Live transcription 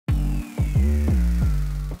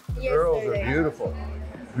The girls are beautiful,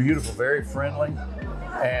 beautiful, very friendly,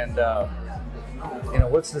 and you know,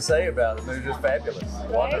 what's to say about them? They're just fabulous. Right?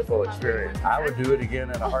 Wonderful experience. I would do it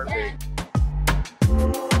again in a heartbeat.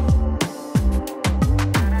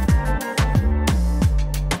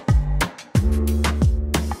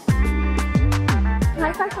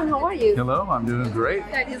 Hi Carson, how are you? Hello, I'm doing great.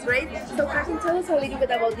 That is great. So Carson, tell us a little bit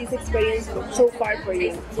about this experience so far for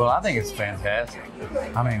you. Well, I think it's fantastic.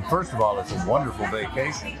 I mean, first of all, it's a wonderful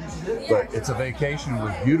vacation, but it's a vacation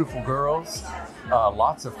with beautiful girls,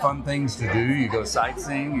 lots of fun things to do. You go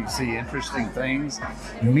sightseeing, you see interesting things,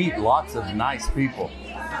 you meet lots of nice people.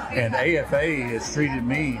 And AFA has treated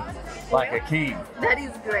me like a king. That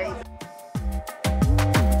is great.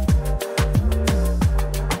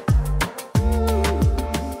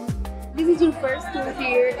 This is your first tour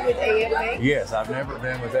here with AFA? Yes, I've never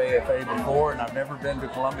been with AFA before, and I've never been to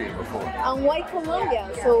Colombia before. And why Colombia?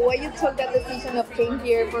 So why you took that decision of came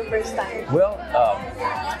here for first time? Well,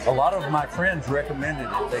 a lot of my friends recommended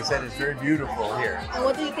it. They said it's very beautiful here. And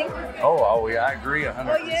what do you think? Oh, yeah, I agree 100%.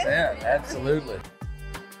 Oh, yeah? Absolutely.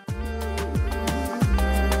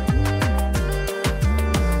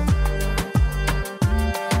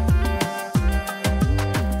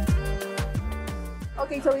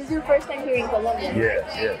 Okay, so it's your first time here in Colombia, Yes,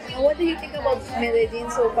 right? yes. And what do you think about Medellin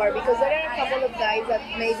so far? Because there are a couple of guys that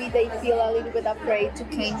maybe they feel a little bit afraid to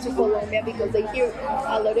come to Colombia because they hear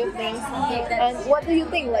a lot of things. And what do you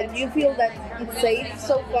think? Like, do you feel that it's safe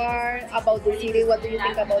so far about the city? What do you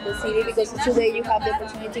think about the city? Because today you have the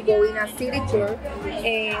opportunity to go in a city tour.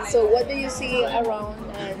 And so what do you see around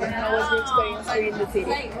and how was your experience here in the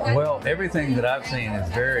city? Well, everything that I've seen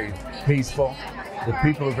is very peaceful. The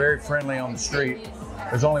people are very friendly on the street.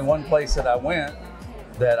 There's only one place that I went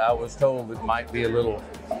that I was told it might be a little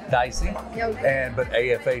dicey, but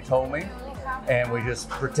AFA told me, and we just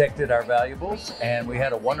protected our valuables, and we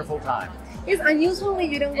had a wonderful time. Yes, and usually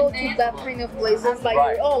you don't go to that kind of places by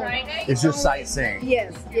Right. your own. It's just sightseeing.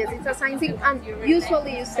 Yes, it's a sightseeing, and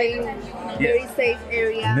usually you stay in very safe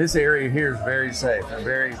area. And this area here is very safe and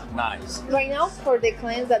very nice. Right now, for the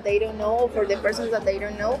clients that they don't know, or for the persons that they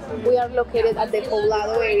don't know, we are located at the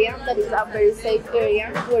Poblado area. That is a very safe area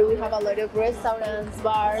where we have a lot of restaurants,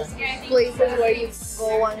 bars, places where you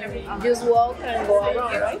go and just walk and go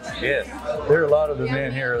around, right? Yes, there are a lot of the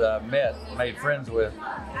men here that I've met, made friends with,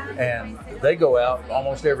 and they go out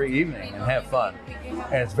almost every evening and have fun.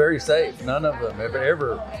 And it's very safe. None of them have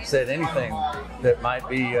ever said anything that might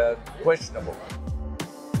be questionable.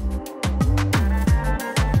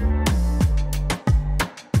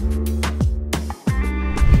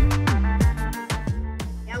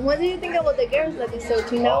 And what do you think about the girls that you saw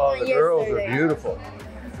tonight? Oh, the girls are beautiful.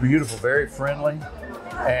 Beautiful, very friendly.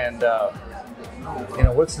 And, you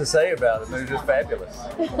know, what's to say about them? They're just fabulous.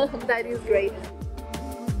 That is great.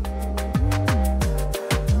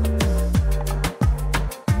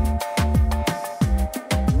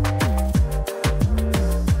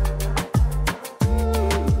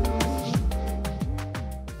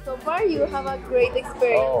 You have a great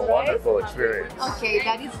experience, Oh, right? wonderful experience. Okay,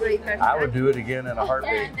 that is great. I would do it again in a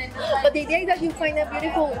heartbeat. But the idea is that you find a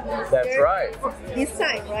beautiful That's right. this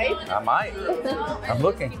time, right? I might. I'm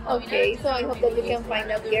looking. Okay, so I hope that you can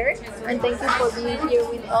find out here. And thank you for being here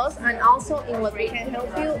with us. And also, in what we can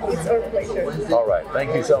help you, it's our pleasure. All right.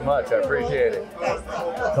 Thank you so much. I appreciate it.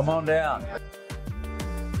 Come on down.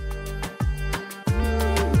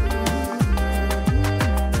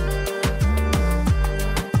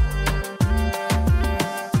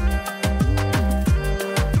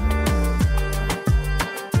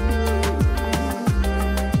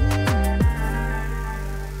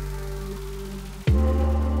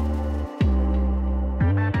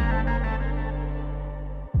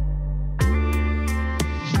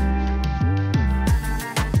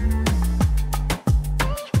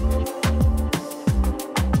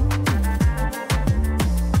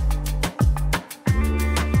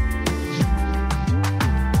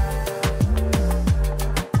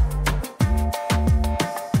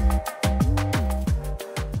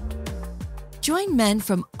 Join men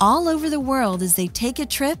from all over the world as they take a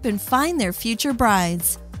trip and find their future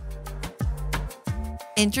brides.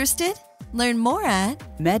 Interested? Learn more at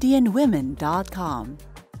MedianWomen.com.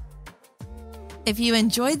 If you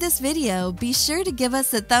enjoyed this video, be sure to give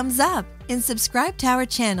us a thumbs up and subscribe to our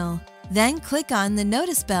channel. Then click on the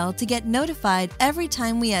notice bell to get notified every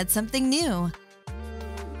time we add something new.